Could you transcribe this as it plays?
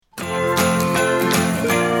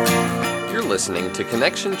listening to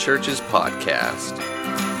Connection Church's podcast.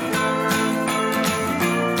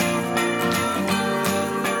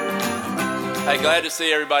 Hey, glad to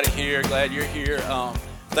see everybody here. Glad you're here.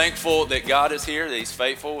 Thankful that God is here, that He's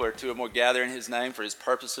faithful, where two or more gather in His name for His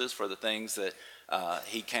purposes, for the things that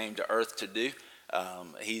He came to earth to do.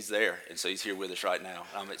 He's there, and so He's here with us right now.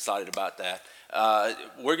 I'm excited about that.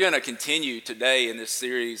 We're going to continue today in this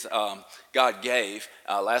series, God Gave.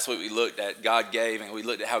 Last week we looked at God Gave, and we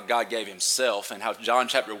looked at how God gave Himself, and how John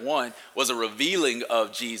chapter 1 was a revealing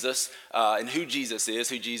of Jesus and who Jesus is,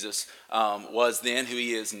 who Jesus was then, who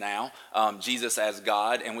He is now, Jesus as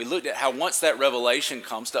God. And we looked at how once that revelation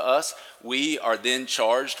comes to us, we are then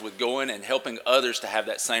charged with going and helping others to have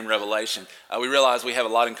that same revelation. We realize we have a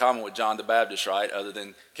lot in common with John the Baptist, right, other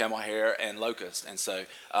than camel hair and locust. And so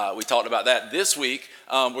we talked about that. This week,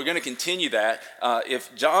 we're going to continue that.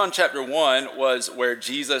 If John chapter 1 was where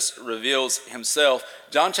Jesus reveals Himself,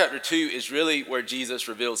 John chapter 2 is really where Jesus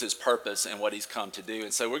reveals His purpose and what He's come to do.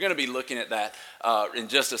 And so we're going to be looking at that in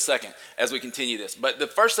just a second as we continue this. But the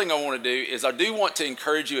first thing I want to do is I do want to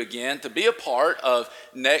encourage you again to be a part of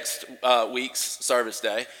next week's service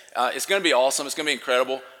day. It's going to be awesome. It's going to be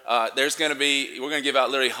incredible. We're going to give out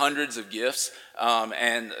literally hundreds of gifts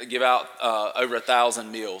and give out over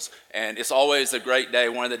 1,000 meals. And it's always a great day,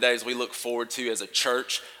 one of the days we look forward to as a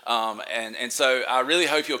church. And so I really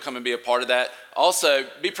hope you'll come and be a part of that. Also,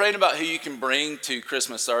 be praying about who you can bring to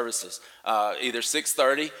Christmas services, either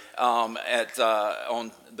 6:30 on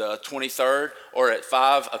the 23rd or at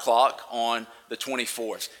 5 o'clock on the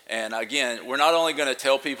 24th. And again, we're not only going to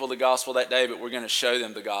tell people the gospel that day, but we're going to show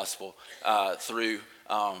them the gospel through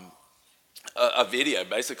a video,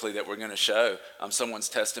 basically, that we're going to show someone's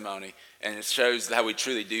testimony. And it shows how we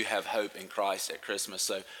truly do have hope in Christ at Christmas.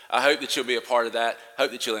 So I hope that you'll be a part of that.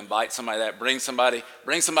 Hope that you'll invite somebody to that. Bring somebody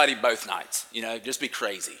both nights. You know, just be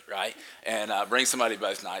crazy, right? And bring somebody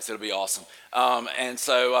both nights. It'll be awesome. And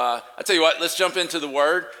so I tell you what, let's jump into the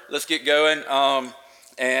Word. Let's get going.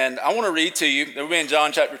 And I want to read to you. We'll be in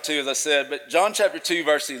John chapter 2, as I said. But John chapter 2,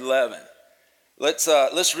 verse 11.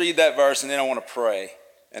 Let's read that verse, and then I want to pray,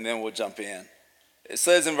 and then we'll jump in. It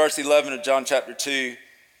says in verse 11 of John chapter 2,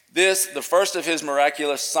 "This, the first of His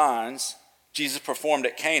miraculous signs, Jesus performed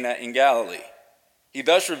at Cana in Galilee. He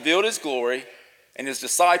thus revealed His glory, and His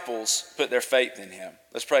disciples put their faith in Him."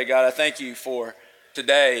 Let's pray. God, I thank You for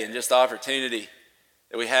today and just the opportunity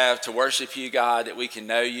that we have to worship You, God, that we can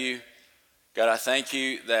know You. God, I thank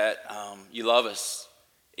You that You love us,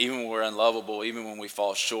 even when we're unlovable, even when we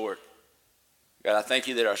fall short. God, I thank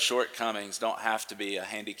You that our shortcomings don't have to be a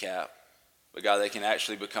handicap, but God, they can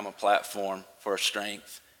actually become a platform for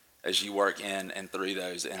strength as You work in and through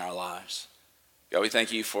those in our lives. God, we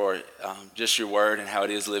thank You for just Your word and how it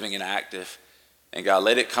is living and active. And God,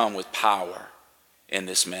 let it come with power in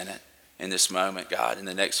this minute, in this moment, God, in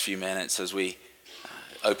the next few minutes as we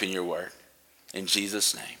open Your word. In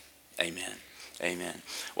Jesus' name, amen. Amen.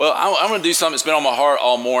 Well, I'm going to do something that's been on my heart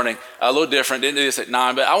all morning, a little different. Didn't do this at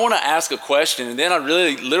 9, but I want to ask a question, and then I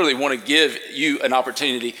literally want to give you an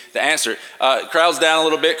opportunity to answer it. Crowd's down a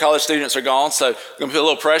little bit. College students are gone, so I'm going to put a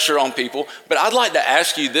little pressure on people. But I'd like to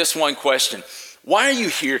ask you this one question. Why are you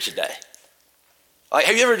here today? Like,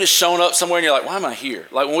 have you ever just shown up somewhere and you're like, why am I here?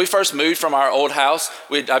 Like when we first moved from our old house,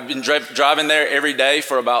 I've been driving there every day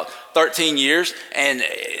for about 13 years. And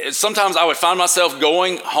sometimes I would find myself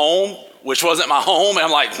going home, which wasn't my home. And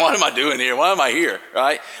I'm like, what am I doing here? Why am I here,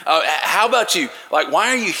 right? How about you? Like, why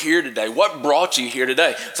are you here today? What brought you here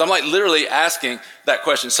today? So I'm like literally asking that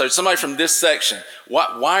question. So somebody from this section, why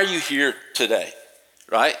are you here today,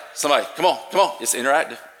 right? Somebody, come on. It's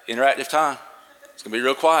interactive time. It's going to be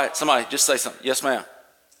real quiet. Somebody just say something. Yes, ma'am.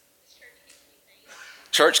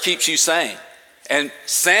 Church keeps you sane. And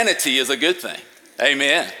sanity is a good thing.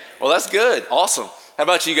 Amen. Well, that's good. Awesome. How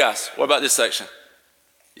about you guys? What about this section?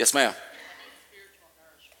 Yes, ma'am.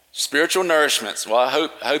 Spiritual nourishments. Well, I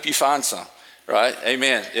hope you find some, right?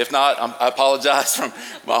 Amen. If not, I apologize from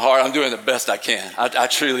my heart. I'm doing the best I can. I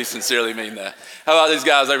truly, sincerely mean that. How about these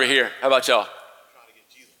guys over here? How about y'all?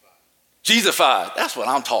 Jesufied. That's what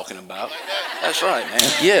I'm talking about. That's right, man.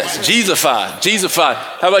 Yes, Jesufied.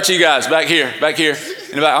 How about you guys back here? In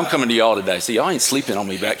the back, I'm coming to y'all today. See, y'all ain't sleeping on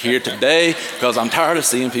me back here today because I'm tired of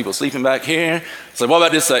seeing people sleeping back here. So what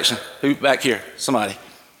about this section? Who back here? Somebody.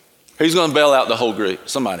 Who's going to bail out the whole group?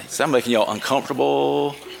 Somebody. See, I'm making y'all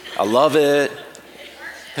uncomfortable. I love it.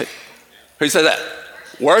 Who said that?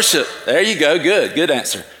 Worship. There you go. Good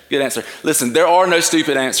answer. Listen, there are no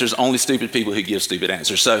stupid answers, only stupid people who give stupid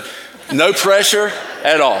answers. So no pressure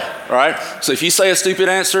at all right? So if you say a stupid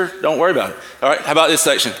answer, don't worry about it. All right, how about this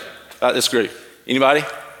section, about this group? Anybody?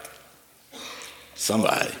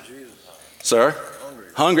 Somebody. Sir?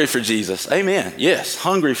 Hungry for Jesus. Amen. Yes,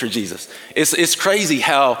 hungry for Jesus. It's crazy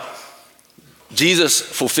how Jesus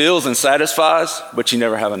fulfills and satisfies, but you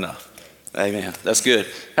never have enough. Amen. That's good.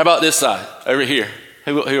 How about this side? Over here.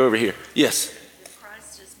 Who over here? Yes.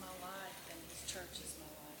 Christ is my life and his church is my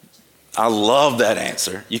life too. I love that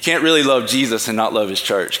answer. You can't really love Jesus and not love his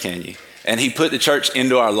church, can you? And he put the church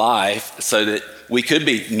into our life so that we could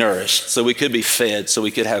be nourished, so we could be fed, so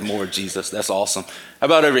we could have more of Jesus. That's awesome. How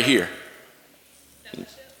about over here?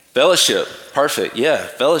 Fellowship. Perfect. Yeah,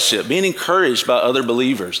 fellowship. Being encouraged by other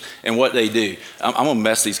believers and what they do. I'm going to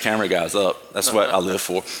mess these camera guys up. That's what I live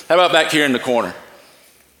for. How about back here in the corner?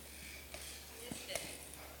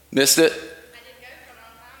 Missed it? I didn't go for a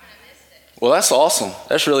long time and I missed it. Well, that's awesome.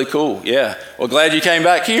 That's really cool. Yeah. Well, glad you came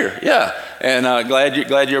back here. Yeah. And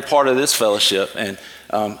glad you're a part of this fellowship. And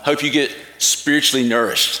hope you get spiritually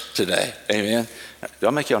nourished today. Amen. Do I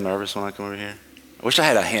make y'all nervous when I come over here? I wish I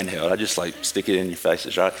had a handheld. I just like stick it in your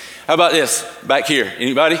faces, right? How about this? Back here.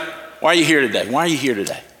 Anybody? Why are you here today? Why are you here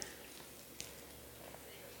today?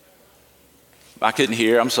 I couldn't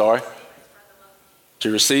hear. I'm sorry.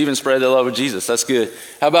 To receive and spread the love of Jesus. That's good.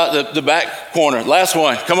 How about the back corner? Last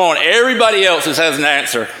one. Come on. Everybody else has an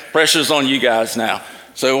answer. Pressure's on you guys now.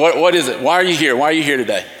 So what is it? Why are you here? Why are you here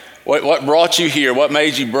today? What brought you here? What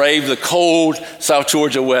made you brave the cold South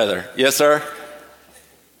Georgia weather? Yes, sir?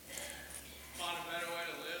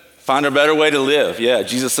 Find a better way to live. Yeah,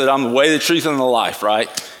 Jesus said, I'm the way, the truth, and the life, right?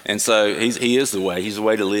 And so he is the way. He's the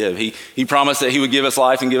way to live. He promised that he would give us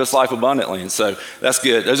life and give us life abundantly. And so that's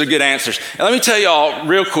good. Those are good answers. And let me tell y'all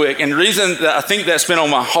real quick, and the reason that I think that's been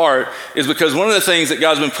on my heart is because one of the things that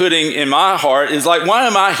God's been putting in my heart is like, why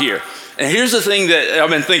am I here? And here's the thing that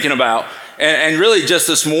I've been thinking about, and really just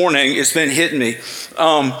this morning, it's been hitting me.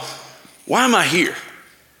 Why am I here?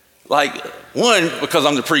 Like, one, because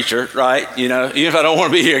I'm the preacher, right? You know, even if I don't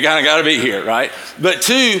want to be here, kind of got to be here, right? But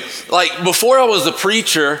two, like before I was the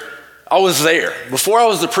preacher, I was there. Before I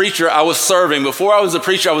was the preacher, I was serving. Before I was the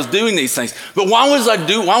preacher, I was doing these things. But why did I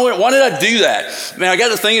do that? Man, I got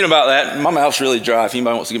to thinking about that. My mouth's really dry. If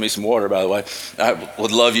anybody wants to give me some water, by the way, I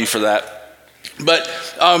would love you for that. But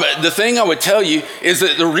the thing I would tell you is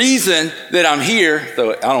that the reason that I'm here,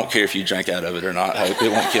 though I don't care if you drank out of it or not, I hope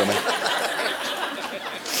it won't kill me.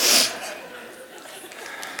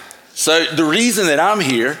 So the reason that I'm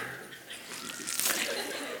here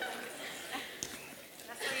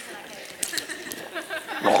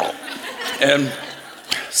and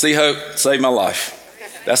see Hope saved my life.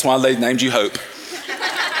 That's why they named you Hope.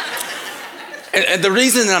 And the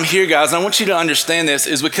reason that I'm here, guys, and I want you to understand this,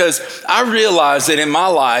 is because I realize that in my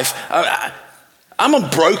life, I'm a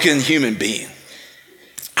broken human being.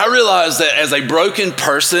 I realize that as a broken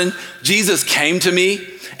person, Jesus came to me.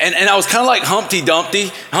 And I was kind of like Humpty Dumpty.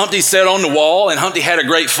 Humpty sat on the wall and Humpty had a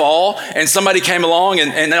great fall. And somebody came along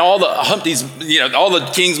and all the Humpty's, all the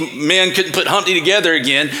king's men couldn't put Humpty together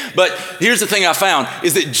again. But here's the thing I found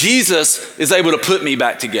is that Jesus is able to put me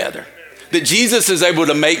back together. That Jesus is able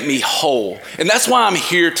to make me whole. And that's why I'm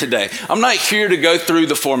here today. I'm not here to go through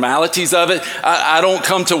the formalities of it. I don't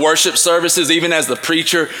come to worship services even as the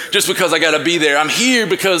preacher just because I got to be there. I'm here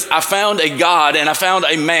because I found a God and I found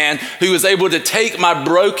a man who is able to take my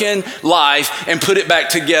broken life and put it back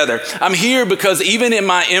together. I'm here because even in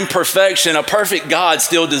my imperfection, a perfect God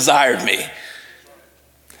still desired me.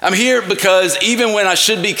 I'm here because even when I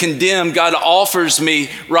should be condemned, God offers me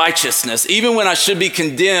righteousness. Even when I should be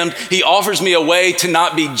condemned, he offers me a way to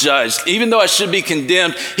not be judged. Even though I should be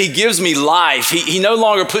condemned, he gives me life. He no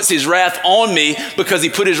longer puts his wrath on me because he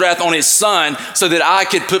put his wrath on his son so that I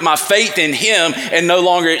could put my faith in him and no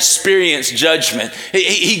longer experience judgment.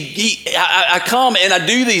 I come and I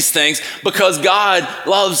do these things because God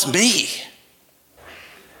loves me.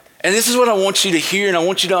 And this is what I want you to hear and I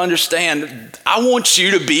want you to understand. I want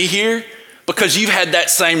you to be here because you've had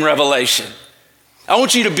that same revelation. I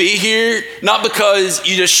want you to be here not because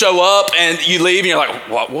you just show up and you leave and you're like,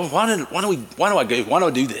 why do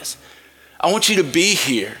I do this? I want you to be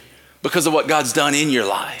here because of what God's done in your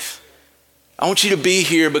life. I want you to be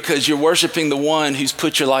here because you're worshiping the one who's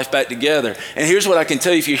put your life back together. And here's what I can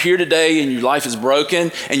tell you. If you're here today and your life is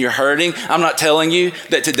broken and you're hurting, I'm not telling you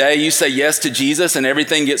that today you say yes to Jesus and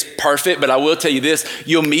everything gets perfect, but I will tell you this,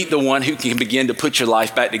 you'll meet the one who can begin to put your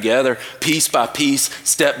life back together piece by piece,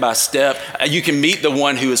 step by step. You can meet the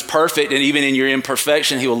one who is perfect, and even in your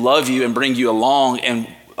imperfection, he will love you and bring you along and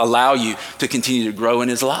allow you to continue to grow in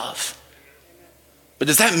his love. But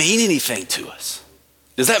does that mean anything to us?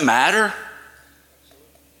 Does that matter?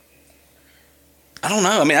 I don't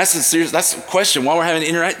know. I mean, that's a question. While we're having an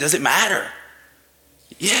interact, does it matter?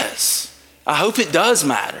 Yes. I hope it does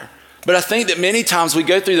matter. But I think that many times we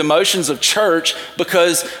go through the motions of church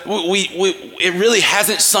because it really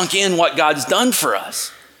hasn't sunk in what God's done for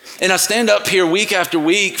us. And I stand up here week after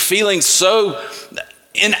week feeling so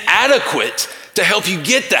inadequate to help you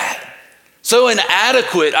get that. So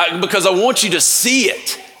inadequate because I want you to see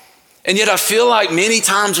it. And yet I feel like many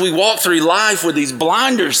times we walk through life with these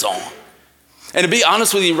blinders on. And to be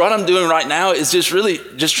honest with you, what I'm doing right now is just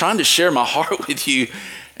trying to share my heart with you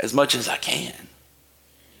as much as I can.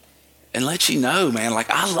 And let you know, man, like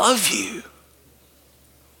I love you.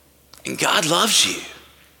 And God loves you.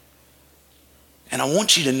 And I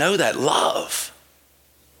want you to know that love.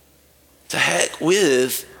 To heck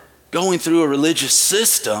with going through a religious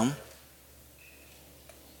system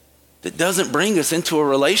that doesn't bring us into a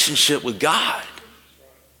relationship with God.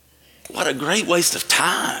 What a great waste of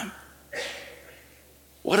time.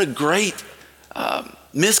 What a great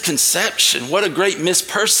misconception. What a great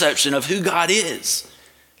misperception of who God is.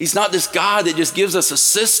 He's not this God that just gives us a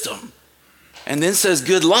system and then says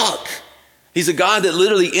good luck. He's a God that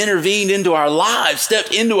literally intervened into our lives,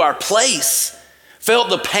 stepped into our place, felt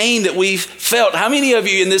the pain that we've felt. How many of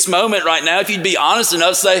you in this moment right now, if you'd be honest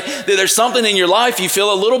enough, say that there's something in your life you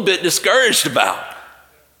feel a little bit discouraged about?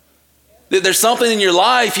 That there's something in your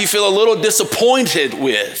life you feel a little disappointed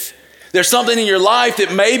with? There's something in your life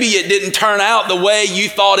that maybe it didn't turn out the way you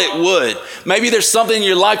thought it would. Maybe there's something in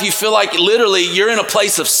your life you feel like literally you're in a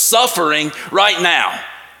place of suffering right now.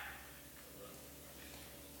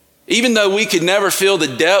 Even though we could never feel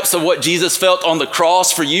the depths of what Jesus felt on the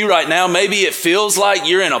cross for you right now, maybe it feels like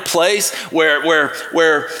you're in a place where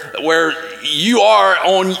you are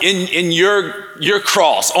in your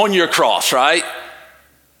cross, right?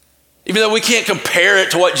 Even though we can't compare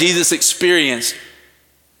it to what Jesus experienced.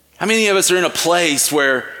 How many of us are in a place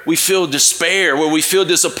where we feel despair, where we feel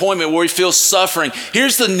disappointment, where we feel suffering?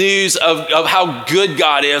 Here's the news of how good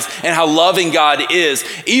God is and how loving God is.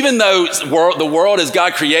 Even though the world as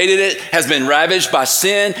God created it has been ravaged by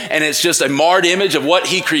sin and it's just a marred image of what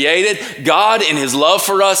he created, God in his love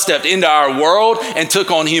for us stepped into our world and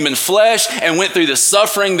took on human flesh and went through the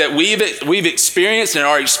suffering that we've experienced and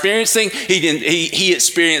are experiencing. He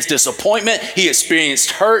experienced disappointment. He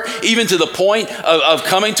experienced hurt, even to the point of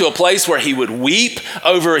coming to a place where he would weep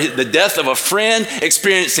over the death of a friend,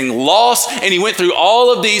 experiencing loss, and he went through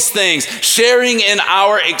all of these things, sharing in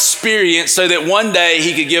our experience so that one day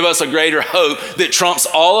he could give us a greater hope that trumps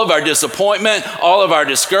all of our disappointment, all of our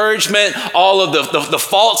discouragement, all of the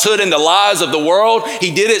falsehood and the lies of the world.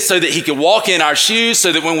 He did it so that he could walk in our shoes,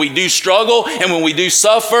 so that when we do struggle and when we do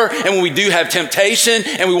suffer and when we do have temptation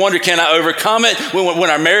and we wonder, can I overcome it? When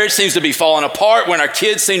our marriage seems to be falling apart, when our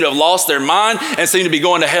kids seem to have lost their mind and seem to be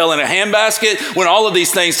going to hell in a handbasket, when all of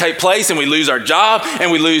these things take place and we lose our job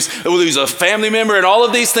and we lose a family member and all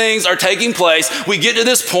of these things are taking place, we get to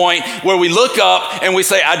this point where we look up and we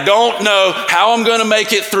say, I don't know how I'm going to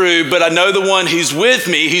make it through, but I know the one who's with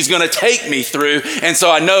me, who's going to take me through, and so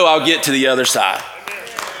I know I'll get to the other side.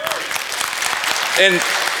 And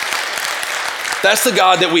that's the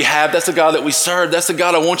God that we have. That's the God that we serve. That's the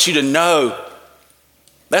God I want you to know.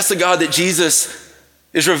 That's the God that Jesus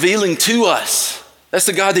is revealing to us. That's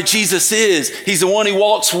the God that Jesus is. He's the one who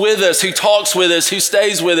walks with us, who talks with us, who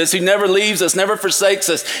stays with us, who never leaves us, never forsakes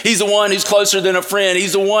us. He's the one who's closer than a friend.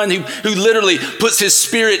 He's the one who literally puts his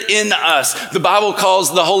spirit in us. The Bible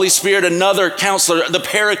calls the Holy Spirit another counselor, the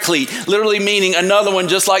Paraclete, literally meaning another one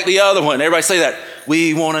just like the other one. Everybody say that.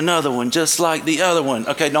 We want another one just like the other one.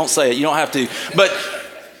 Okay, don't say it. You don't have to.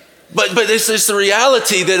 But this is the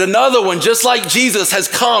reality that another one, just like Jesus, has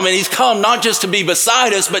come, and he's come not just to be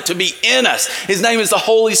beside us, but to be in us. His name is the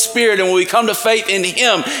Holy Spirit, and when we come to faith in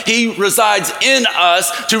him, he resides in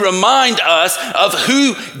us to remind us of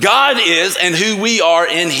who God is and who we are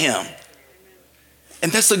in him.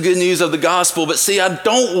 And that's the good news of the gospel. But see, I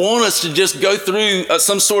don't want us to just go through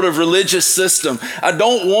some sort of religious system. I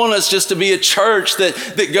don't want us just to be a church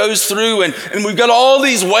that goes through and we've got all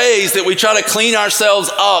these ways that we try to clean ourselves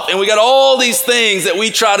up. And we got all these things that we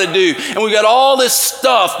try to do. And we got all this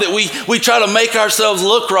stuff that we try to make ourselves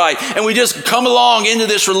look right. And we just come along into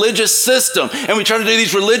this religious system and we try to do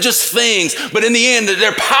these religious things. But in the end,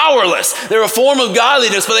 they're powerless. They're a form of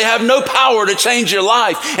godliness, but they have no power to change your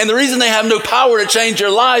life. And the reason they have no power to change your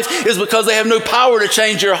life is because they have no power to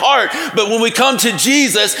change your heart. But when we come to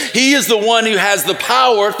Jesus, he is the one who has the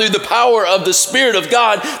power through the power of the Spirit of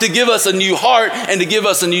God to give us a new heart and to give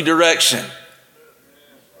us a new direction.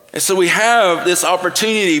 And so we have this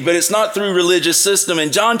opportunity, but it's not through religious system.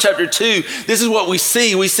 In John chapter 2, this is what we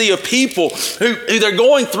see. We see a people who they're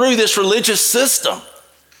going through this religious system.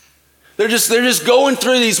 They're just going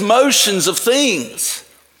through these motions of things.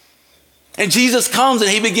 And Jesus comes and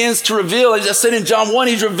he begins to reveal, as I said in John 1,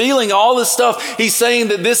 he's revealing all this stuff. He's saying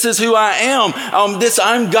that this is who I am.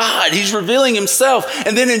 I'm God. He's revealing himself.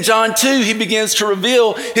 And then in John 2, he begins to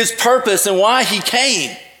reveal his purpose and why he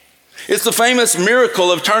came. It's the famous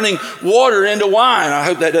miracle of turning water into wine. I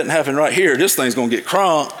hope that doesn't happen right here. This thing's going to get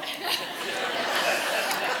crunk.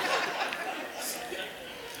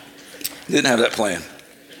 Didn't have that plan.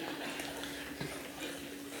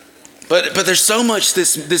 But there's so much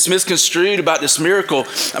this misconstrued about this miracle.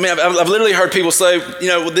 I mean, I've literally heard people say,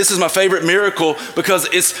 this is my favorite miracle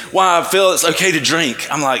because it's why I feel it's okay to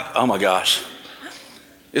drink. I'm like, oh my gosh.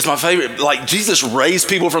 It's my favorite. Like, Jesus raised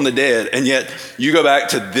people from the dead, and yet you go back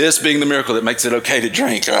to this being the miracle that makes it okay to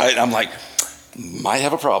drink, right? I'm like, might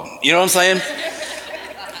have a problem. You know what I'm saying?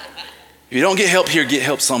 If you don't get help here, get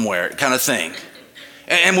help somewhere, kind of thing.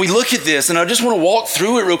 And we look at this, and I just want to walk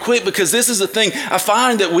through it real quick because this is the thing. I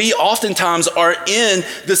find that we oftentimes are in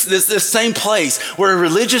this same place where a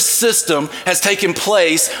religious system has taken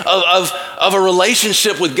place of a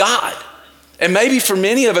relationship with God. And maybe for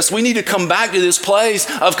many of us, we need to come back to this place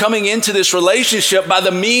of coming into this relationship by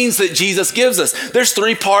the means that Jesus gives us. There's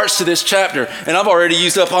 3 parts to this chapter, and I've already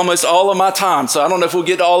used up almost all of my time, so I don't know if we'll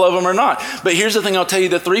get to all of them or not. But here's the thing I'll tell you,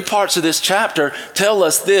 the 3 parts of this chapter tell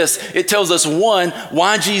us this. It tells us, 1,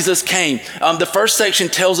 why Jesus came. The first section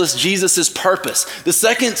tells us Jesus' purpose. The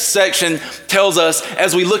second section tells us,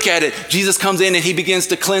 as we look at it, Jesus comes in and he begins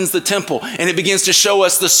to cleanse the temple, and it begins to show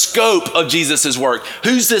us the scope of Jesus' work.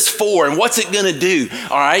 Who's this for, and what's it going to do?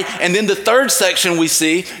 All right. And then the third section we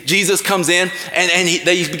see, Jesus comes in and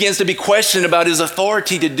he begins to be questioned about his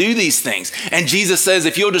authority to do these things. And Jesus says,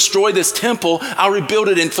 if you'll destroy this temple, I'll rebuild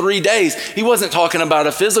it in 3 days. He wasn't talking about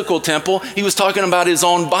a physical temple. He was talking about his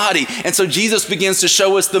own body. And so Jesus begins to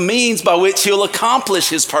show us the means by which he'll accomplish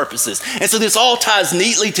his purposes. And so this all ties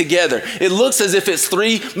neatly together. It looks as if it's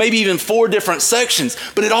 3, maybe even 4 different sections,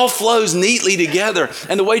 but it all flows neatly together.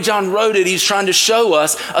 And the way John wrote it, he's trying to show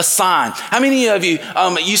us a sign. How many of you,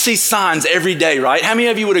 you see signs every day, right? How many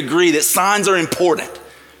of you would agree that signs are important,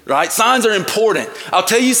 right? Signs are important. I'll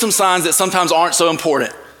tell you some signs that sometimes aren't so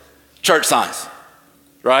important. Church signs,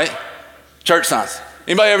 right? Church signs.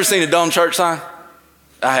 Anybody ever seen a dumb church sign?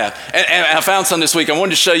 I have. And I found some this week. I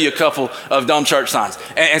wanted to show you a couple of dumb church signs.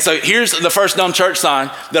 And so here's the first dumb church sign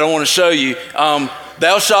that I want to show you.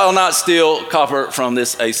 Thou shalt not steal copper from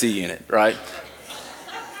this AC unit, right?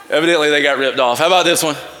 Evidently they got ripped off. How about this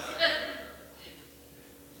one?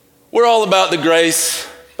 We're all about the grace,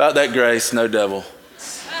 about that grace, no devil. All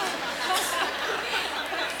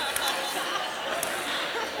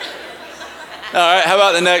right, how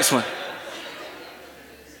about the next one?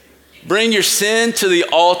 Bring your sin to the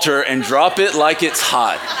altar and drop it like it's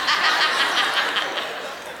hot.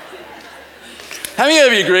 How many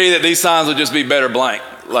of you agree that these signs would just be better blank?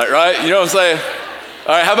 Like, right? You know what I'm saying?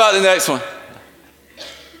 All right, how about the next one?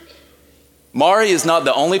 Mari is not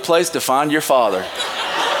the only place to find your father.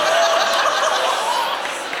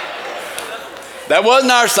 That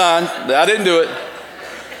wasn't our sign. I didn't do it.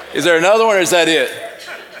 Is there another one or is that it?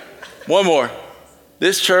 One more.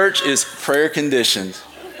 This church is prayer conditioned.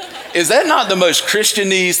 Is that not the most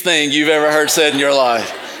Christianese thing you've ever heard said in your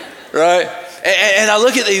life? Right? And I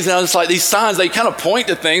look at these and I was like, these signs, they kind of point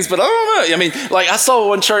to things, but I don't know. I mean, like I saw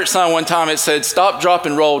one church sign one time, it said, stop, drop,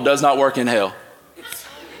 and roll does not work in hell.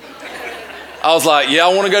 I was like, yeah,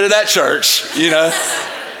 I want to go to that church,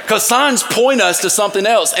 Because signs point us to something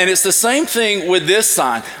else. And it's the same thing with this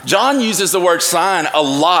sign. John uses the word sign a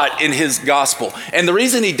lot in his gospel. And the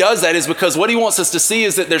reason he does that is because what he wants us to see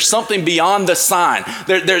is that there's something beyond the sign.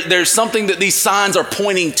 There's something that these signs are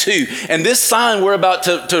pointing to. And this sign we're about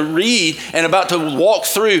to read and about to walk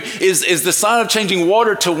through is the sign of changing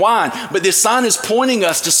water to wine. But this sign is pointing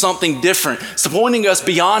us to something different. It's pointing us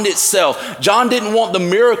beyond itself. John didn't want the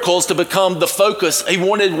miracles to become the focus. He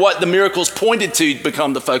wanted what the miracles pointed to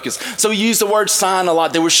become the focus. So he used the word sign a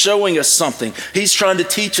lot. They were showing us something. He's trying to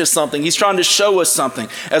teach us something. He's trying to show us something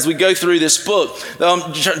as we go through this book.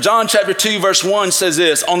 John chapter 2 verse 1 says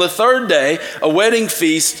this, on the third day a wedding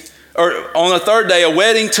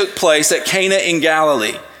took place at Cana in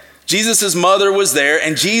Galilee. Jesus' mother was there,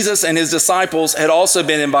 and Jesus and his disciples had also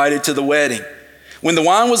been invited to the wedding. When the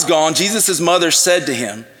wine was gone, Jesus' mother said to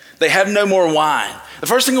him, They have no more wine. The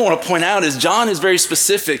first thing I want to point out is John is very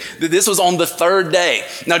specific that this was on the third day.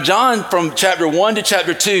 Now, John from chapter 1 to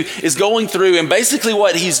chapter 2 is going through, and basically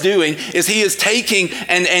what he's doing is he is taking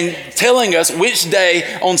and telling us which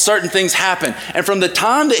day on certain things happen. And from the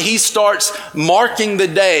time that he starts marking the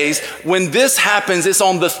days, when this happens, it's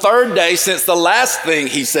on the third day since the last thing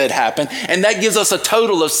he said happened. And that gives us a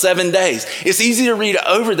total of 7 days. It's easy to read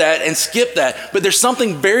over that and skip that, but there's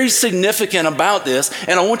something very significant about this,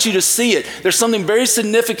 and I want you to see it. There's something very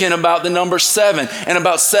significant about the number 7 and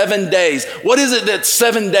about 7 days. What is it that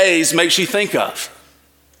 7 days makes you think of?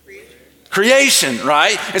 Creation,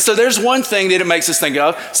 right? And so there's one thing that it makes us think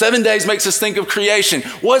of. 7 days makes us think of creation.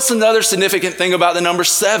 What's another significant thing about the number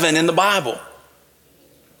 7 in the Bible?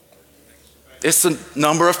 It's the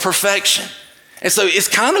number of perfection. And so it's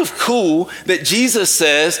kind of cool that Jesus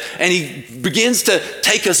says, and he begins to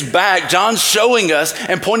take us back. John's showing us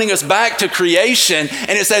and pointing us back to creation. And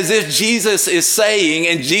it's as if Jesus is saying,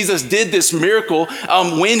 and Jesus did this miracle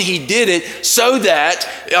when he did it, so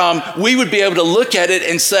that we would be able to look at it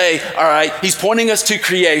and say, all right, he's pointing us to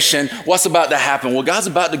creation. What's about to happen? Well, God's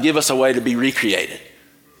about to give us a way to be recreated.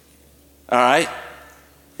 All right?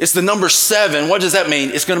 It's the number 7. What does that mean?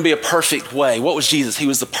 It's going to be a perfect way. What was Jesus? He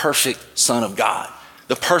was the perfect Son of God,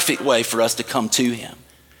 the perfect way for us to come to him.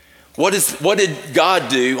 What did God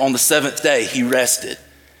do on the 7th day? He rested.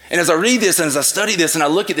 And as I read this and as I study this and I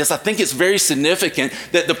look at this, I think it's very significant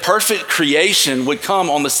that the perfect creation would come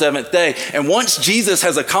on the 7th day. And once Jesus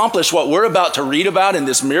has accomplished what we're about to read about in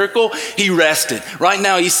this miracle, he rested. Right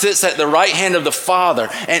now, he sits at the right hand of the Father,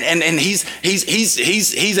 and he's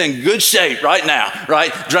in good shape right now,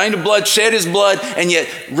 right? Drained of blood, shed his blood, and yet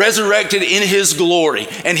resurrected in his glory.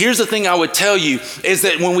 And here's the thing I would tell you is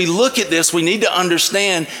that when we look at this, we need to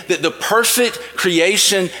understand that the perfect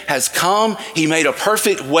creation has come. He made a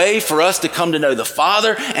perfect way for us to come to know the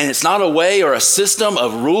Father, and it's not a way or a system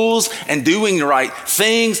of rules and doing the right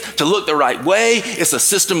things to look the right way. It's a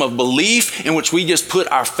system of belief in which we just put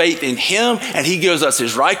our faith in him, and he gives us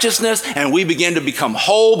his righteousness, and we begin to become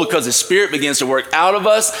whole because his Spirit begins to work out of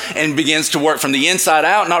us and begins to work from the inside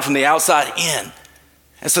out, not from the outside in.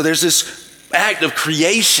 And so there's this act of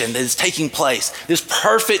creation that is taking place. This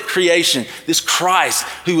perfect creation, this Christ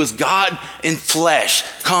who was God in flesh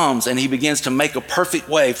comes and he begins to make a perfect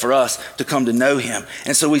way for us to come to know him.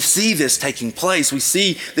 And so we see this taking place. We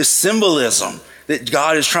see this symbolism that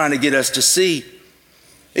God is trying to get us to see.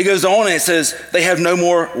 It goes on and it says, they have no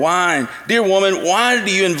more wine. Dear woman, why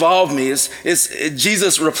do you involve me?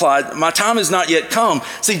 Jesus replied, my time has not yet come.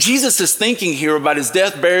 See, Jesus is thinking here about his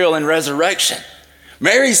death, burial, and resurrection.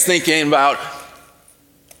 Mary's thinking about,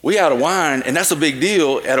 we out of wine, and that's a big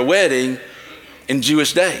deal at a wedding in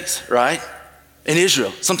Jewish days, right? In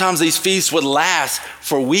Israel. Sometimes these feasts would last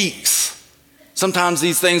for weeks. Sometimes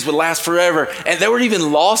these things would last forever. And there were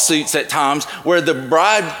even lawsuits at times where the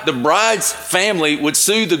bride's family would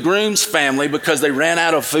sue the groom's family because they ran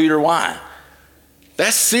out of food or wine.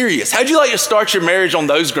 That's serious. How'd you like to start your marriage on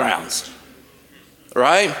those grounds?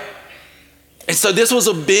 Right? And so this was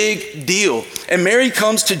a big deal. And Mary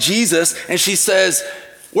comes to Jesus and she says,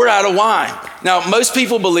 we're out of wine. Now, most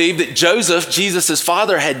people believe that Joseph, Jesus'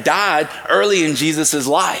 father, had died early in Jesus'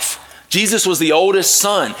 life. Jesus was the oldest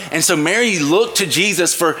son. And so Mary looked to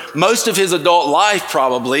Jesus for most of his adult life,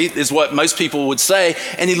 probably, is what most people would say.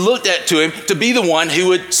 And he looked to him to be the one who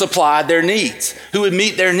would supply their needs, who would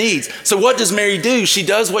meet their needs. So what does Mary do? She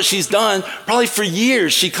does what she's done probably for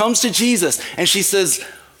years. She comes to Jesus and she says,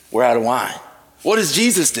 we're out of wine. What does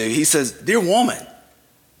Jesus do? He says, dear woman,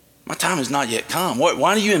 my time has not yet come.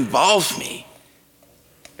 Why do you involve me?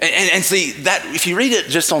 And see, that if you read it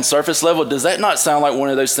just on surface level, does that not sound like one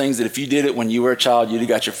of those things that if you did it when you were a child, you'd have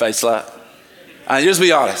got your face slapped? Just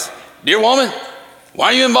be honest. Dear woman, why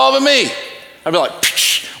are you involving me? I'd be like,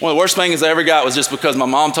 psh. One of the worst things I ever got was just because my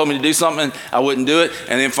mom told me to do something, I wouldn't do it.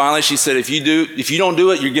 And then finally she said, if you don't do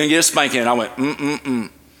it, you're going to get a spanking. And I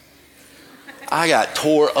went, I got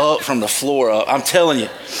tore up from the floor up. I'm telling you,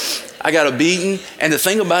 I got a beating. And the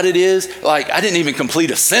thing about it is, like, I didn't even complete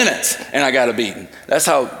a sentence and I got a beating. That's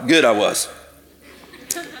how good I was.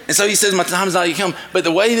 And so he says, my time's not yet come. But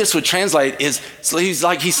the way this would translate is, so he's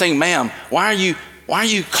saying, ma'am, why are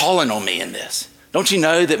you calling on me in this? Don't you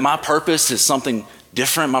know that my purpose is something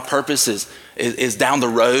different? My purpose is down the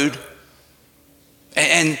road.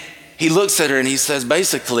 And he looks at her and he says,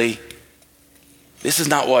 basically, this is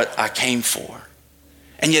not what I came for.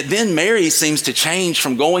 And yet then Mary seems to change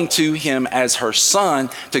from going to him as her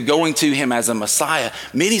son to going to him as a Messiah.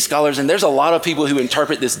 Many scholars, and there's a lot of people who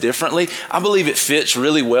interpret this differently, I believe it fits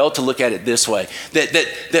really well to look at it this way.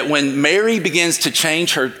 That when Mary begins to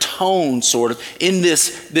change her tone sort of in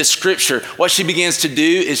this scripture, what she begins to do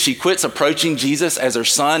is she quits approaching Jesus as her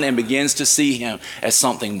son and begins to see him as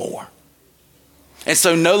something more. And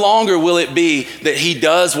so no longer will it be that he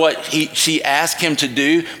does what she asked him to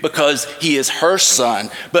do because he is her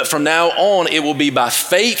son, but from now on it will be by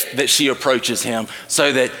faith that she approaches him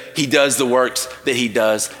so that he does the works that he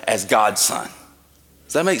does as God's son.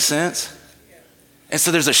 Does that make sense? And so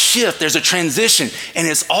there's a shift, there's a transition, and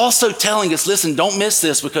it's also telling us, listen, don't miss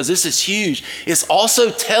this because this is huge. It's also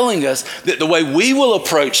telling us that the way we will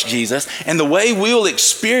approach Jesus and the way we will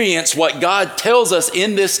experience what God tells us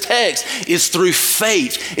in this text is through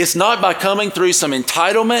faith. It's not by coming through some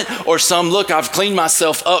entitlement or some, look, I've cleaned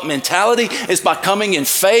myself up mentality. It's by coming in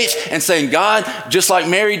faith and saying, God, just like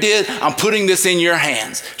Mary did, I'm putting this in your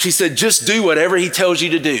hands. She said, just do whatever he tells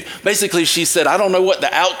you to do. Basically, she said, I don't know what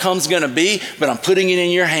the outcome's going to be, but I'm putting it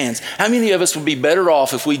in your hands. How many of us would be better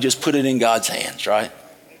off if we just put it in God's hands, right?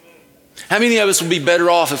 How many of us would be better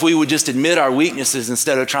off if we would just admit our weaknesses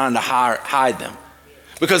instead of trying to hide them?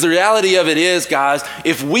 Because the reality of it is, guys,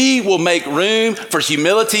 if we will make room for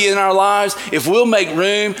humility in our lives, if we'll make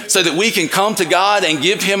room so that we can come to God and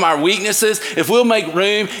give him our weaknesses, if we'll make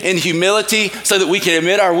room in humility so that we can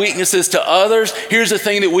admit our weaknesses to others, here's the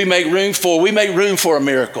thing that we make room for. We make room for a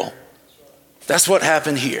miracle. That's what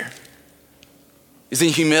happened here. Is in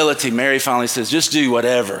humility, Mary finally says, just do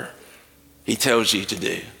whatever he tells you to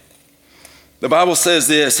do. The Bible says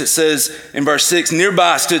this, it says in verse 6,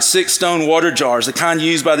 nearby stood 6 stone water jars, the kind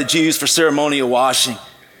used by the Jews for ceremonial washing,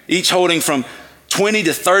 each holding from 20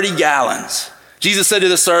 to 30 gallons. Jesus said to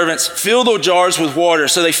the servants, fill the jars with water.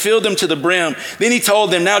 So they filled them to the brim. Then he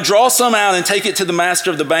told them, now draw some out and take it to the master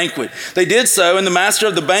of the banquet. They did so, and the master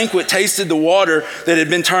of the banquet tasted the water that had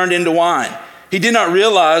been turned into wine. He did not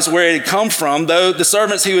realize where it had come from, though the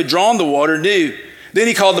servants who had drawn the water knew. Then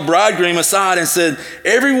he called the bridegroom aside and said,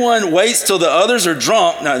 everyone waits till the others are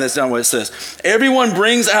drunk. No, that's not what it says. Everyone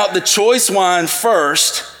brings out the choice wine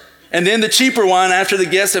first, and then the cheaper wine after the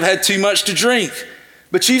guests have had too much to drink.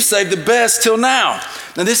 But you've saved the best till now.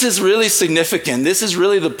 Now this is really significant. This is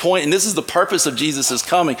really the point, and this is the purpose of Jesus'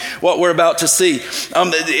 coming, what we're about to see.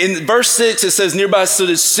 In verse 6, it says, nearby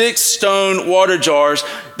stood 6 stone water jars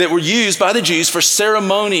that were used by the Jews for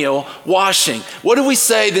ceremonial washing. What do we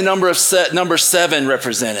say the number 7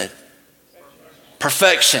 represented?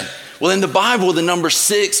 Perfection. Well, in the Bible, the number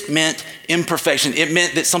 6 meant imperfection. It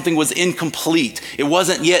meant that something was incomplete.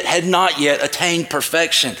 It had not yet attained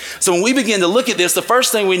perfection. So when we begin to look at this, the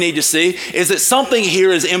first thing we need to see is that something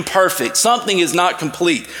here is imperfect. Something is not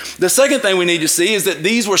complete. The second thing we need to see is that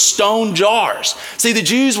these were stone jars. See, the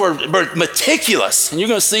Jews were meticulous, and you're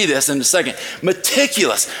going to see this in a second,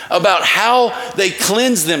 meticulous about how they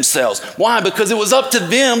cleansed themselves. Why? Because it was up to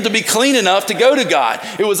them to be clean enough to go to God.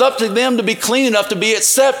 It was up to them to be clean enough to be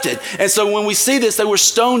accepted. And so when we see this, they were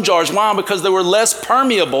stone jars. Why? Because they were less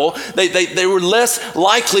permeable. They were less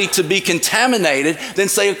likely to be contaminated than,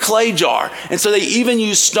 say, a clay jar. And so they even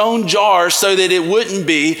used stone jars so that it wouldn't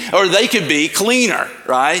be, or they could be cleaner,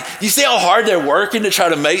 right? You see how hard they're working to try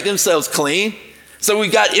to make themselves clean? So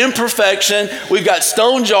we've got imperfection, we've got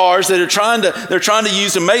stone jars that they're trying to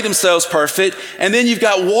use to make themselves perfect, and then you've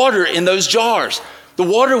got water in those jars. The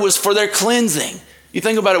water was for their cleansing. You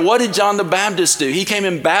think about it, what did John the Baptist do? He came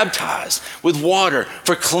and baptized with water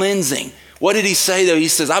for cleansing. What did he say though? He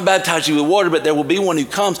says, I baptize you with water, but there will be one who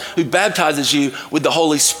comes who baptizes you with the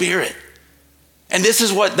Holy Spirit. And this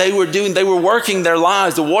is what they were doing. They were working their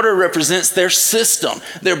lives. The water represents their system,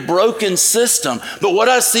 their broken system. But what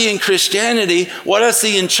I see in Christianity, what I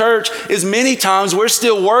see in church is many times we're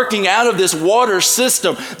still working out of this water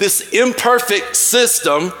system, this imperfect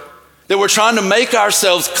system that we're trying to make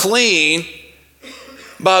ourselves clean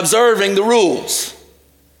by observing the rules.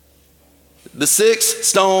 The 6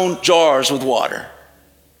 stone jars with water.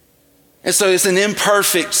 And so it's an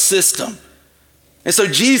imperfect system. And so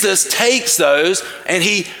Jesus takes those and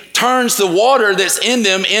he turns the water that's in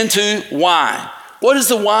them into wine. What is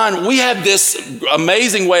the wine? We have this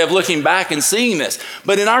amazing way of looking back and seeing this.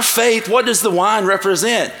 But in our faith, what does the wine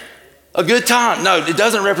represent? A good time. No, it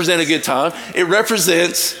doesn't represent a good time. It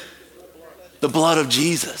represents the blood of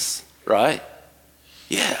Jesus, right?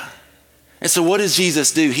 Yeah. And so what does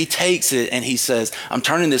Jesus do? He takes it and he says, I'm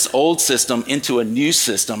turning this old system into a new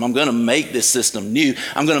system. I'm going to make this system new.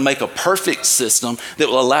 I'm going to make a perfect system that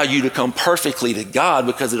will allow you to come perfectly to God,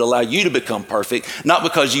 because it'll allow you to become perfect, not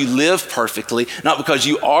because you live perfectly, not because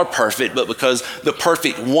you are perfect, but because the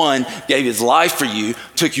perfect one gave his life for you,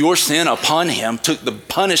 took your sin upon him, took the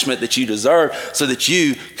punishment that you deserve so that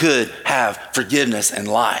you could have forgiveness and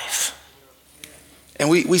life. And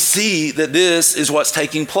we see that this is what's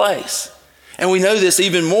taking place. And we know this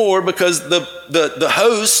even more because the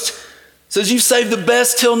host says, you've saved the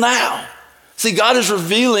best till now. See, God is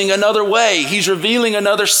revealing another way. He's revealing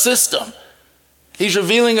another system. He's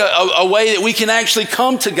revealing a way that we can actually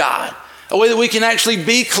come to God, a way that we can actually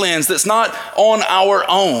be cleansed that's not on our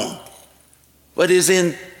own, but is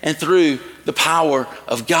in and through the power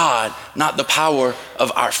of God, not the power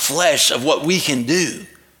of our flesh, of what we can do.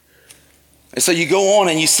 And so you go on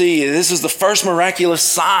and you see this is the first miraculous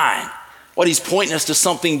sign. What he's pointing us to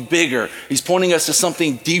something bigger. He's pointing us to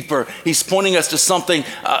something deeper. He's pointing us to something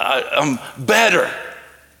better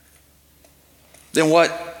than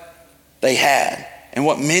what they had and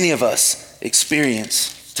what many of us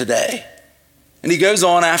experience today. And he goes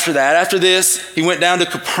on after that. After this, he went down to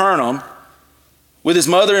Capernaum with his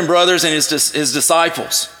mother and brothers and his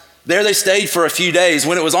disciples. There they stayed for a few days.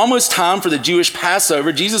 When it was almost time for the Jewish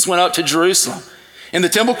Passover, Jesus went up to Jerusalem. In the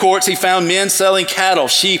temple courts, he found men selling cattle,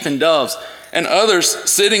 sheep, and doves, and others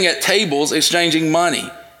sitting at tables exchanging money.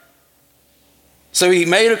 So he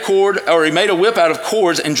made a whip out of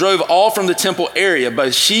cords and drove all from the temple area,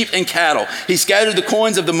 both sheep and cattle. He scattered the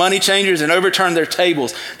coins of the money changers and overturned their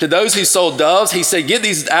tables. To those who sold doves, he said, "Get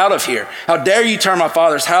these out of here. How dare you turn my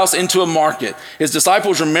Father's house into a market?" His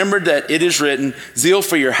disciples remembered that it is written, "Zeal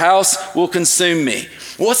for your house will consume me."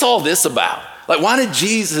 What's all this about? Like, why did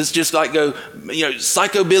Jesus just go,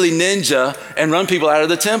 Psycho Billy Ninja and run people out of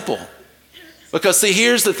the temple? Because see,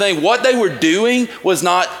 here's the thing. What they were doing was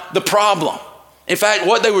not the problem. In fact,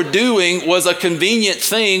 what they were doing was a convenient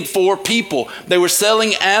thing for people. They were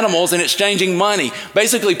selling animals and exchanging money.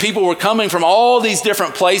 Basically, people were coming from all these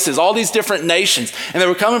different places, all these different nations, and they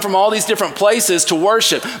were coming from all these different places to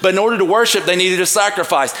worship. But in order to worship, they needed a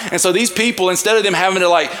sacrifice. And so these people, instead of them having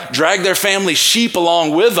to drag their family sheep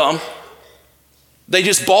along with them, they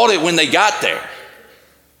just bought it when they got there.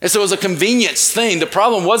 And so it was a convenience thing. The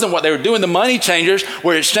problem wasn't what they were doing. The money changers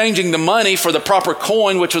were exchanging the money for the proper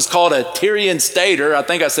coin, which was called a Tyrian stater. I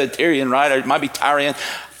think I said Tyrian, right? Or it might be Tyrian.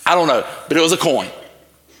 I don't know. But it was a coin.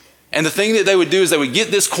 And the thing that they would do is they would get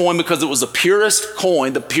this coin because it was the purest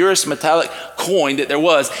coin, the purest metallic coin that there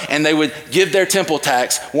was. And they would give their temple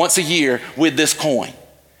tax once a year with this coin.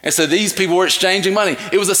 And so these people were exchanging money.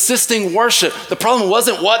 It was assisting worship. The problem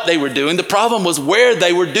wasn't what they were doing. The problem was where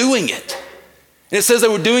they were doing it. And it says they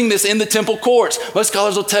were doing this in the temple courts. Most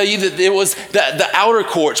scholars will tell you that it was the outer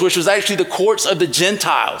courts, which was actually the courts of the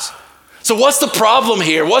Gentiles. So what's the problem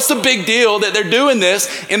here? What's the big deal that they're doing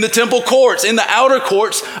this in the temple courts, in the outer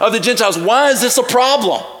courts of the Gentiles? Why is this a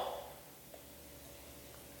problem?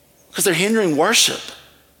 Because they're hindering worship.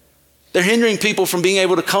 They're hindering people from being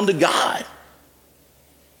able to come to God.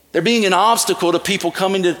 They're being an obstacle to people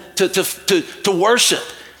coming to worship.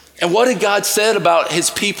 And what had God said about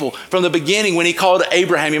his people from the beginning when he called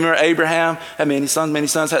Abraham? You remember Abraham had many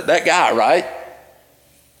sons, that guy, right?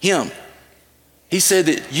 Him. He said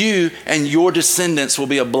that you and your descendants will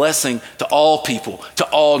be a blessing to all people, to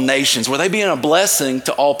all nations. Were they being a blessing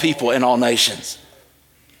to all people and all nations?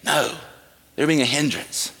 No, they're being a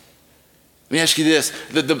hindrance. Let me ask you this.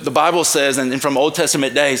 The Bible says, and from Old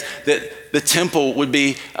Testament days, that the temple would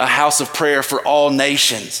be a house of prayer for all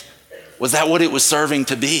nations. Was that what it was serving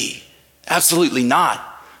to be? Absolutely not.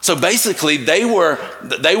 So basically, they were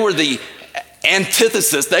the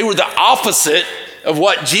antithesis. They were the opposite of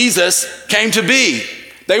what Jesus came to be.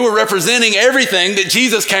 They were representing everything that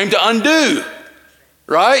Jesus came to undo,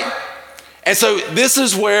 right? And so this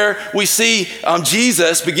is where we see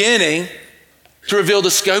Jesus beginning to reveal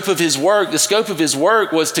the scope of his work. The scope of his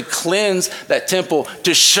work was to cleanse that temple,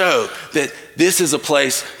 to show that this is a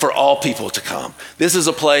place for all people to come. This is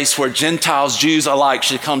a place where Gentiles, Jews alike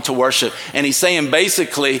should come to worship. And he's saying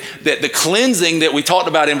basically that the cleansing that we talked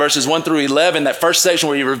about in verses 1 through 11, that first section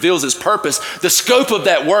where he reveals his purpose, the scope of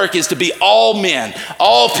that work is to be all men,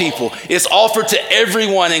 all people. It's offered to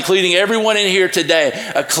everyone, including everyone in here today,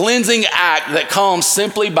 a cleansing act that comes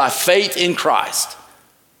simply by faith in Christ.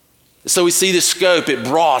 So we see the scope, it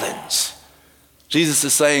broadens. Jesus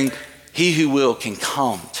is saying, he who will can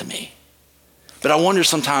come to me. But I wonder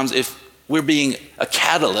sometimes if we're being a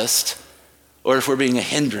catalyst or if we're being a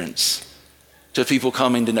hindrance to people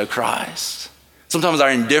coming to know Christ. Sometimes our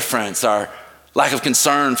indifference, our Lack of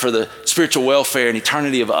concern for the spiritual welfare and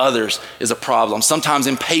eternity of others is a problem. Sometimes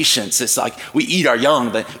impatience. It's like we eat our young.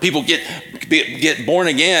 But people get born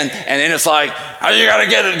again, and then it's like, oh, you got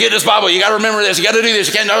to get this Bible. You got to remember this. You got to do this.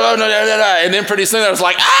 You can't, no. And then pretty soon it's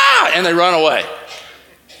like, and they run away.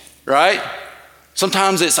 Right?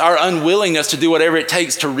 Sometimes it's our unwillingness to do whatever it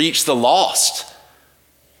takes to reach the lost.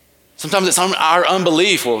 Sometimes it's our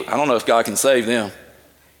unbelief. Well, I don't know if God can save them.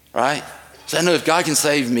 Right? So I know if God can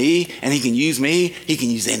save me and he can use me, he can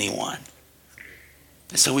use anyone.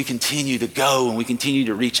 And so we continue to go and we continue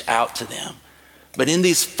to reach out to them. But in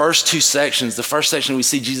these first two sections, the first section we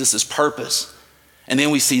see Jesus' purpose, and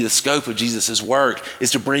then we see the scope of Jesus' work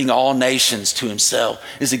is to bring all nations to himself,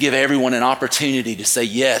 is to give everyone an opportunity to say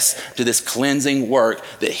yes to this cleansing work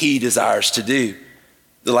that he desires to do.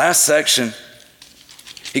 The last section,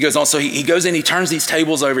 he goes on, so he goes in, he turns these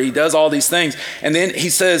tables over, he does all these things. And then he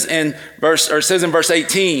says in verse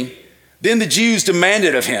 18, then the Jews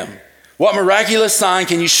demanded of him, what miraculous sign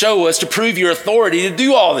can you show us to prove your authority to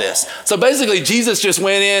do all this? So basically Jesus just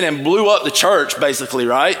went in and blew up the church, basically,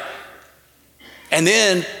 right? And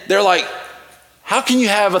then they're like, how can you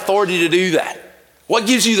have authority to do that? What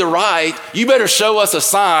gives you the right? You better show us a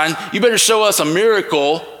sign. You better show us a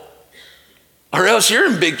miracle, or else you're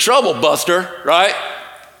in big trouble, Buster, right?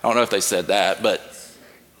 I don't know if they said that, but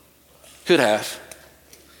could have.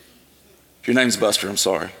 If your name's Buster, I'm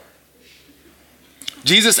sorry.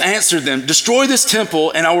 Jesus answered them, destroy this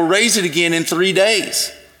temple and I will raise it again in 3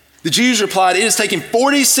 days. The Jews replied, it has taken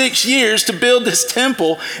 46 years to build this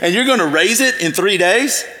temple and you're going to raise it in 3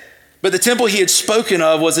 days? But the temple he had spoken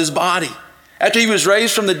of was his body. After he was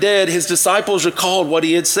raised from the dead, his disciples recalled what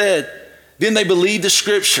he had said. Then they believed the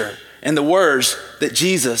scripture and the words that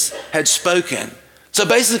Jesus had spoken. So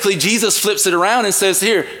basically, Jesus flips it around and says,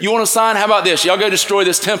 here, you want a sign? How about this? Y'all go destroy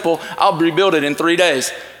this temple. I'll rebuild it in 3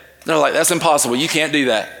 days. They're like, that's impossible. You can't do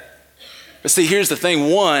that. But see, here's the thing.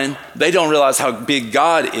 One, they don't realize how big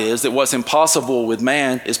God is, that what's impossible with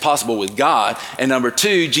man is possible with God. And number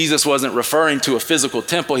two, Jesus wasn't referring to a physical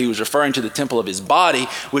temple. He was referring to the temple of his body,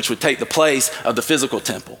 which would take the place of the physical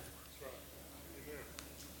temple.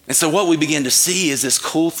 And so what we begin to see is this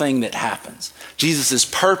cool thing that happens. Jesus'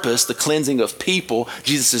 purpose, the cleansing of people,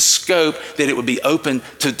 Jesus' scope, that it would be open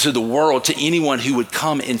to the world, to anyone who would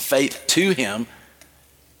come in faith to him.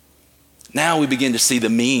 Now we begin to see the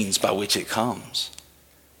means by which it comes.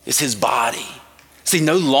 It's his body. See,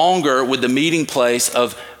 no longer would the meeting place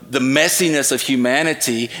of the messiness of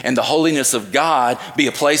humanity and the holiness of God be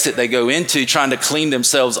a place that they go into trying to clean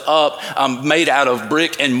themselves up, made out of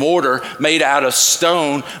brick and mortar, made out of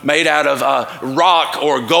stone, made out of rock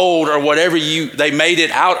or gold or whatever they made it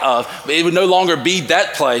out of. It would no longer be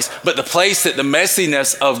that place, but the place that the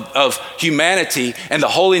messiness of humanity and the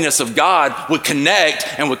holiness of God would connect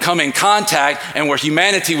and would come in contact, and where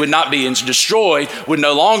humanity would not be destroyed, would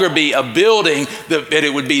no longer be a building, that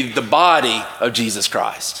it would be the body of Jesus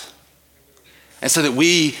Christ. And so that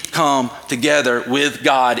we come together with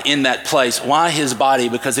God in that place. Why his body?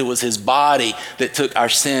 Because it was his body that took our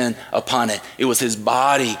sin upon it. It was his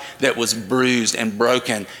body that was bruised and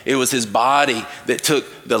broken. It was his body that took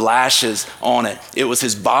the lashes on it. It was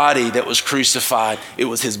his body that was crucified. It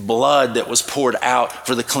was his blood that was poured out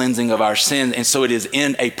for the cleansing of our sin. And so it is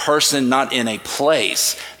in a person, not in a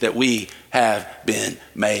place, that we have been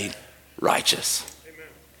made righteous.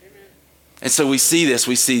 Amen. And so we see this.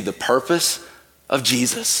 We see the purpose of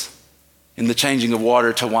Jesus in the changing of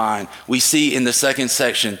water to wine. We see in the second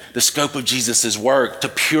section the scope of Jesus' work to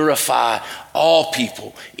purify all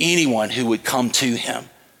people, anyone who would come to him.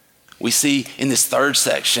 We see in this third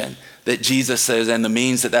section that Jesus says, and the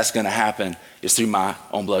means that that's going to happen is through my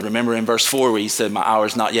own blood. Remember in verse 4 where he said, my hour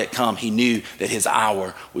is not yet come. He knew that his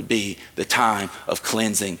hour would be the time of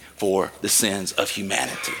cleansing for the sins of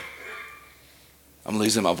humanity. I'm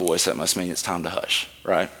losing my voice. That must mean it's time to hush,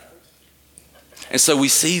 right? And so we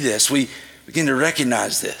see this, we begin to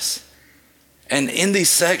recognize this. And in these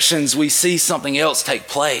sections, we see something else take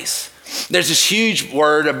place. There's this huge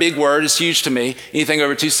word, a big word, it's huge to me. Anything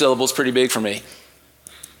over 2 syllables, pretty big for me.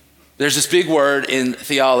 There's this big word in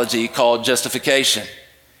theology called justification.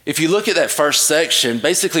 If you look at that first section,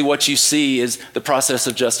 basically what you see is the process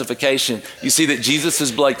of justification. You see that Jesus'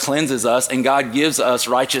 blood cleanses us and God gives us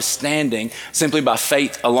righteous standing simply by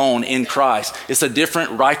faith alone in Christ. It's a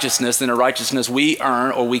different righteousness than a righteousness we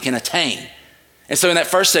earn or we can attain. And so in that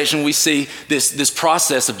first section, we see this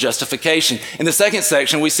process of justification. In the second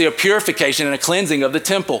section, we see a purification and a cleansing of the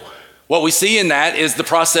temple. What we see in that is the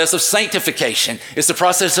process of sanctification. It's the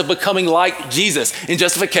process of becoming like Jesus. In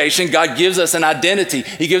justification, God gives us an identity.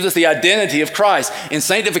 He gives us the identity of Christ. In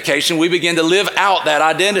sanctification, we begin to live out that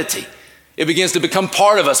identity. It begins to become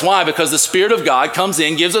part of us. Why? Because the Spirit of God comes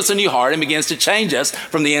in, gives us a new heart, and begins to change us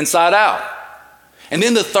from the inside out. And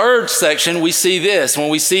then the third section, we see this. When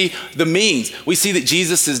we see the means, we see that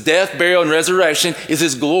Jesus' death, burial, and resurrection is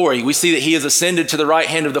his glory. We see that he has ascended to the right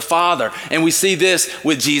hand of the Father. And we see this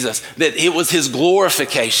with Jesus, that it was his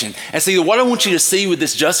glorification. And see, what I want you to see with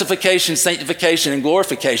this justification, sanctification, and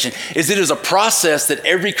glorification is it is a process that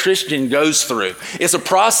every Christian goes through. It's a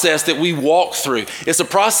process that we walk through. It's a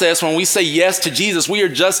process when we say yes to Jesus, we are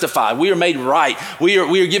justified. We are made right. We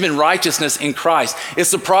are given righteousness in Christ.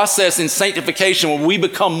 It's a process in sanctification when we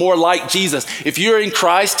become more like Jesus. If you're in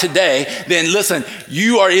Christ today, then listen,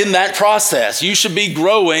 you are in that process. You should be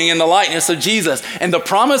growing in the likeness of Jesus. And the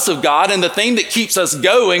promise of God and the thing that keeps us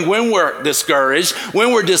going when we're discouraged,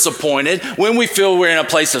 when we're disappointed, when we feel we're in a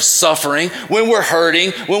place of suffering, when we're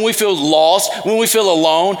hurting, when we feel lost, when we feel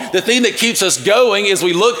alone, the thing that keeps us going is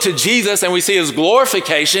we look to Jesus and we see his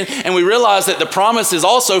glorification, and we realize that the promise is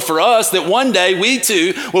also for us that one day we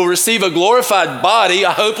too will receive a glorified body,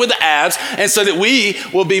 I hope with abs, and so that we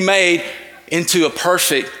will be made into a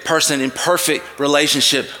perfect person in perfect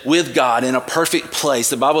relationship with God in a perfect place.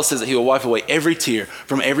 The Bible says that he will wipe away every tear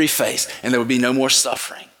from every face, and there will be no more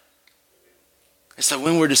suffering. And so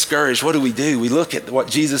when we're discouraged, what do? We look at what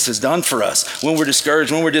Jesus has done for us. When we're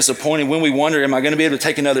discouraged, when we're disappointed, when we wonder, am I going to be able to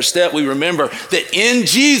take another step? We remember that in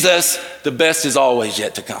Jesus, the best is always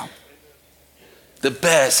yet to come. The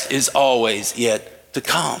best is always yet to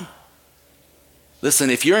come. Listen,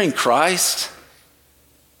 if you're in Christ,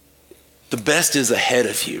 the best is ahead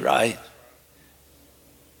of you, right?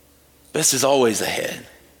 Best is always ahead.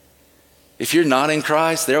 If you're not in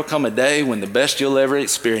Christ, there'll come a day when the best you'll ever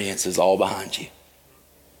experience is all behind you.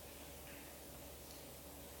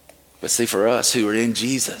 But see, for us who are in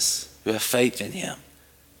Jesus, who have faith in him,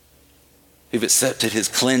 who've accepted his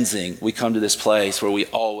cleansing, we come to this place where we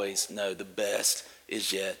always know the best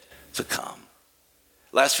is yet to come.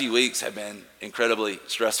 Last few weeks have been incredibly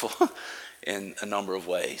stressful in a number of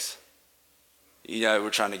ways. You know, we're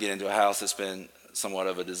trying to get into a house that's been somewhat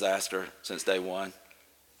of a disaster since day one.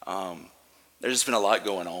 There's just been a lot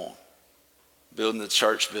going on. Building the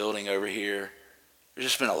church building over here, there's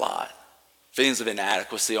just been a lot. Feelings of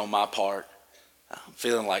inadequacy on my part.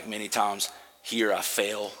 Feeling like many times here I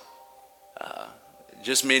fail.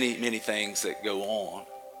 Just many, many things that go on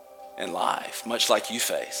in life, much like you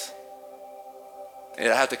face.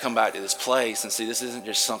 And I have to come back to this place and see this isn't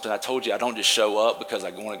just something I told you. I don't just show up because I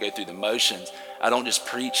want to go through the motions. I don't just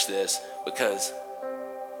preach this because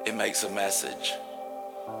it makes a message.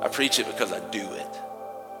 I preach it because I do it.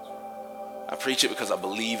 I preach it because I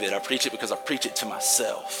believe it. I preach it because I preach it to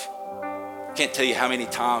myself. I can't tell you how many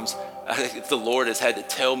times the Lord has had to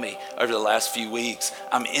tell me over the last few weeks,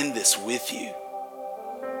 I'm in this with you.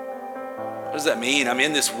 What does that mean? I'm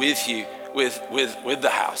in this with you. With the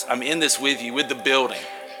house. I'm in this with you, with the building.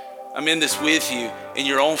 I'm in this with you in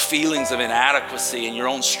your own feelings of inadequacy and your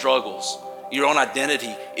own struggles, your own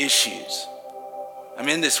identity issues. I'm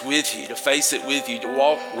in this with you, to face it with you, to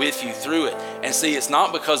walk with you through it. And see, it's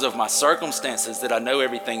not because of my circumstances that I know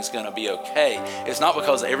everything's going to be okay. It's not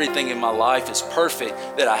because everything in my life is perfect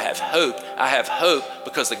that I have hope. I have hope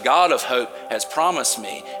because the God of hope has promised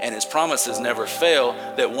me, and his promises never fail,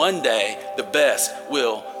 that one day the best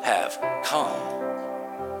will have come.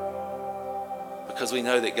 Because we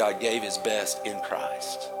know that God gave his best in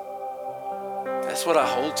Christ. That's what I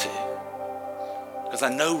hold to. Because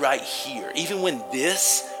I know right here, even when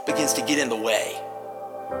this begins to get in the way,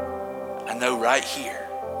 I know right here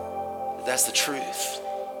that that's the truth.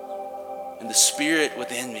 And the Spirit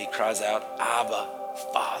within me cries out, Abba,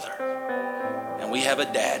 Father. And we have a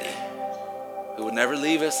daddy who will never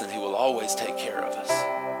leave us and who will always take care of us.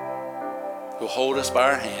 Who will hold us by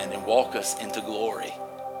our hand and walk us into glory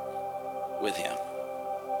with him.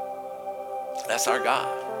 That's our God.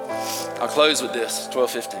 I'll close with this,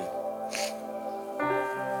 12:15.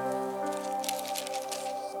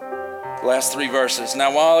 Last three verses.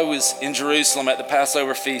 Now while I was in Jerusalem at the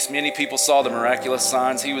Passover feast, many people saw the miraculous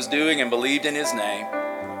signs he was doing and believed in his name.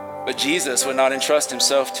 But Jesus would not entrust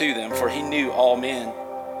himself to them, for he knew all men.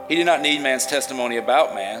 He did not need man's testimony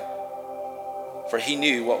about man, for he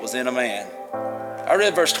knew what was in a man. I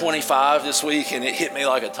read verse 25 this week and it hit me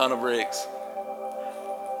like a ton of bricks.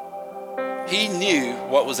 He knew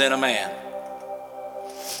what was in a man.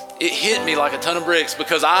 It hit me like a ton of bricks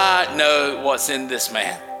because I know what's in this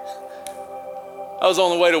man. I was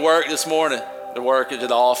on the way to work this morning, to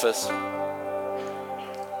the office. And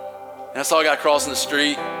I saw a guy crossing the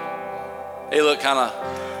street. He looked kind of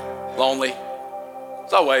lonely.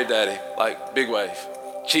 So I waved at him, like big wave,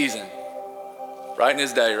 cheesing. Right in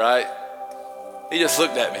his day, right? He just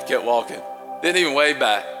looked at me, kept walking. Didn't even wave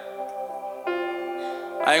back.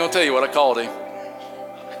 I ain't gonna tell you what I called him.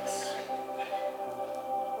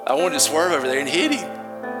 I wanted to swerve over there and hit him.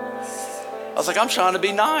 I was like, I'm trying to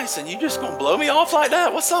be nice and you just gonna blow me off like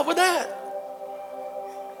that? What's up with that?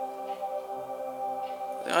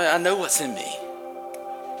 I know what's in me.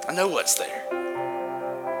 I know what's there.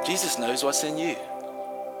 Jesus knows what's in you.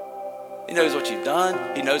 He knows what you've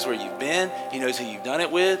done. He knows where you've been. He knows who you've done it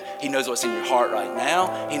with. He knows what's in your heart right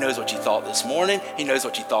now. He knows what you thought this morning. He knows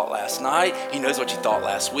what you thought last night. He knows what you thought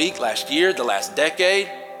last week, last year, the last decade.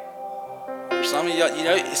 For some of you,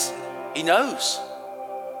 he knows.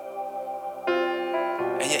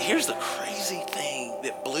 And yet here's the crazy thing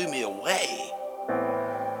that blew me away.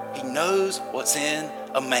 He knows what's in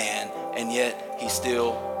a man, and yet he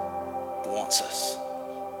still wants us.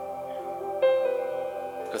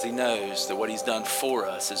 Because he knows that what he's done for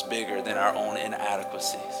us is bigger than our own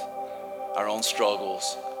inadequacies, our own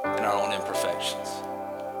struggles, and our own imperfections.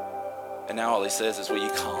 And now all he says is, will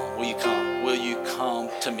you come? Will you come? Will you come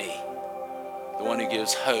to me? The one who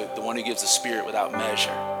gives hope, the one who gives the Spirit without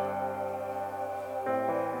measure.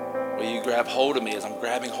 Will you grab hold of me as I'm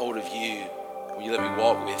grabbing hold of you? Will you let me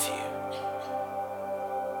walk with you?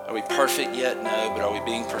 Are we perfect yet? No, but are we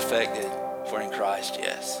being perfected if we're in Christ?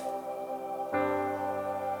 Yes.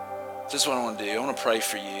 This is what I want to do. I want to pray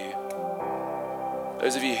for you.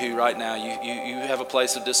 Those of you who right now, you have a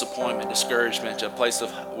place of disappointment, discouragement, a place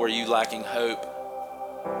of where you lacking hope,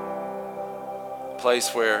 a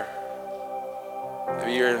place where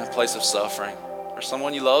maybe you're in a place of suffering, or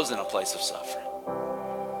someone you love is in a place of suffering.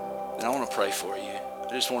 And I want to pray for you. I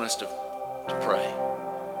just want us to pray.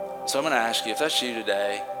 So I'm going to ask you, if that's you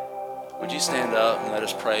today, would you stand up and let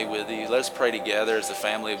us pray with you? Let us pray together as the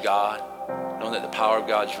family of God, knowing that the power of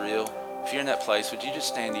God's real. If you're in that place, would you just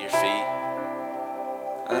stand to your feet?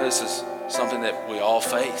 I know this is something that we all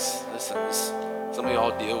face. Listen, this is something we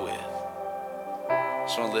all deal with. I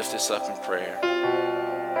just want to lift this up in prayer.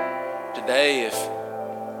 Today, if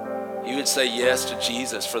you would say yes to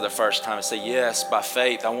Jesus for the first time and say, yes, by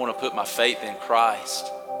faith, I want to put my faith in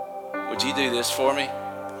Christ. Would you do this for me?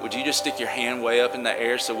 Would you just stick your hand way up in the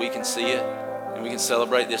air so we can see it and we can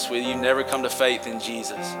celebrate this with you? You've never come to faith in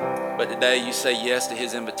Jesus, but today you say yes to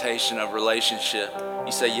his invitation of relationship.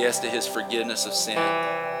 You say yes to his forgiveness of sin.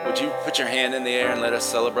 Would you put your hand in the air and let us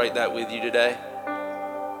celebrate that with you today?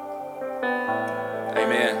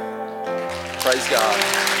 Amen. Praise God.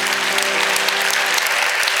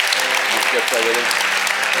 You go pray with him.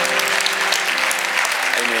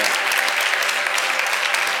 Amen.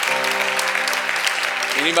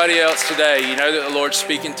 Anybody else today, you know that the Lord's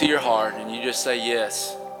speaking to your heart and you just say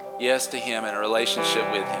yes to him in a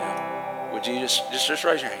relationship with him. Would you just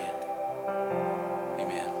raise your hand?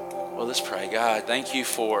 Amen. Well, let's pray. God, thank you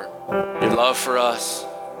for your love for us.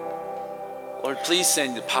 Lord, please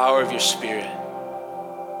send the power of your Spirit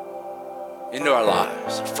into our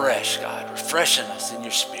lives, fresh, God, refreshing us in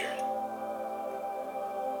your Spirit.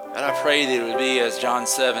 God, I pray that it would be, as John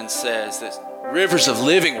 7 says, that rivers of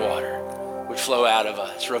living water would flow out of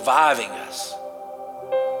us, reviving us.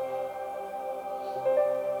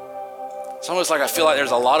 It's almost like I feel like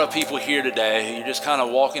there's a lot of people here today who you're just kind of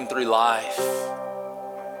walking through life.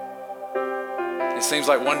 It seems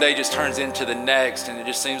like one day just turns into the next, and it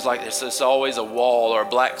just seems like there's always a wall or a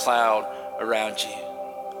black cloud around you.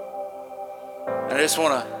 And I just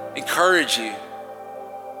want to encourage you.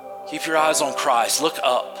 Keep your eyes on Christ. Look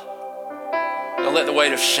up. Don't let the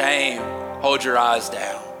weight of shame hold your eyes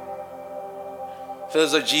down. It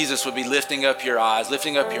feels like Jesus would be lifting up your eyes,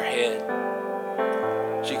 lifting up your head,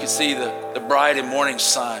 so you could see the bright and morning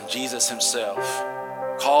sun, Jesus himself,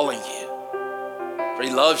 calling you. For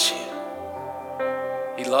he loves you.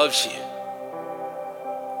 He loves you.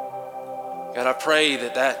 God, I pray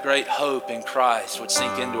that great hope in Christ would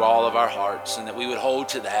sink into all of our hearts, and that we would hold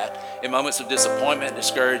to that in moments of disappointment,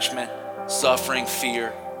 discouragement, suffering,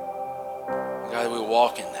 fear. God, we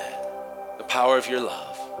walk in that, the power of your love.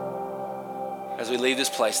 As we leave this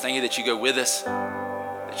place, thank you that you go with us,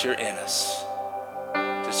 that you're in us,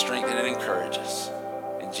 to strengthen and encourage us.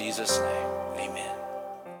 In Jesus' name, amen.